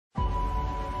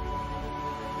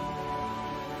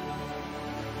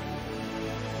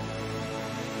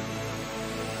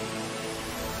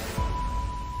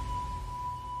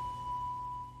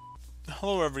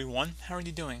Hello everyone, how are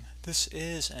you doing? This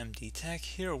is MD Tech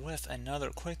here with another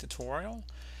quick tutorial.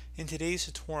 In today's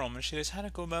tutorial, I'm going to show you guys how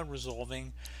to go about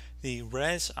resolving the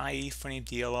Res IE Frame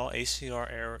DLL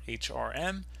ACR error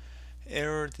HRM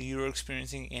error that you're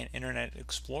experiencing in Internet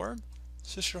Explorer.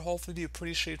 So this should hopefully be a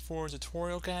pretty straightforward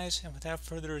tutorial, guys, and without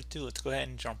further ado, let's go ahead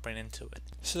and jump right into it.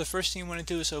 So the first thing you want to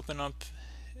do is open up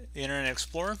Internet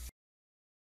Explorer.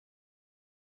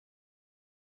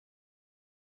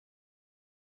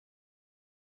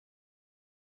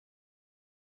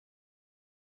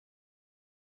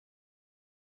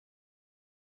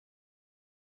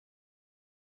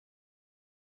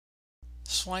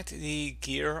 Select the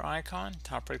gear icon,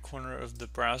 top right corner of the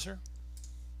browser.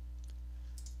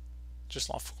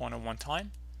 Just left click on it one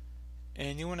time.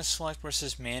 And you want to select where it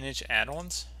says Manage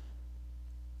Add-ons.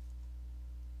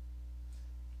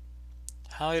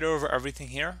 Highlight over everything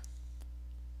here.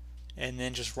 And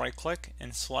then just right click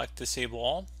and select Disable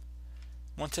All.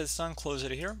 Once that's done, close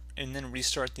it here. And then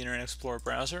restart the Internet Explorer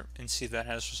browser and see if that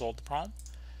has resolved the problem.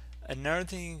 Another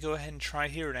thing you can go ahead and try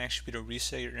here would actually be to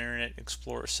reset your Internet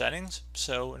Explorer settings.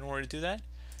 So in order to do that,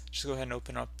 just go ahead and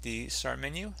open up the Start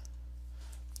menu.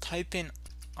 Type in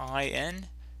inet.cpl.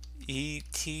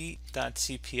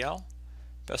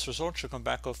 Best result should come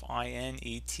back with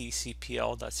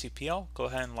inetcpl.cpl. Go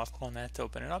ahead and left click on that to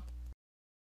open it up.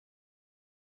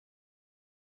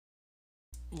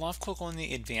 Left click on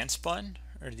the Advanced button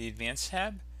or the Advanced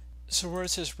tab. So where it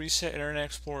says Reset Internet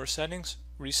Explorer Settings,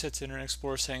 resets Internet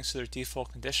Explorer settings to their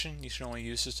default condition. You should only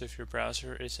use this if your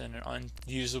browser is in an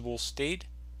unusable state.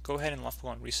 Go ahead and left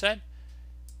click on Reset,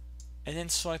 and then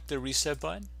select the Reset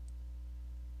button.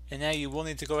 And now you will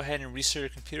need to go ahead and restart your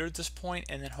computer at this point,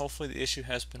 and then hopefully the issue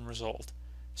has been resolved.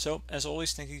 So as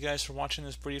always, thank you guys for watching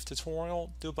this brief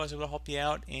tutorial. Do hope I was able to help you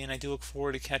out, and I do look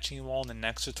forward to catching you all in the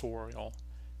next tutorial.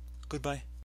 Goodbye.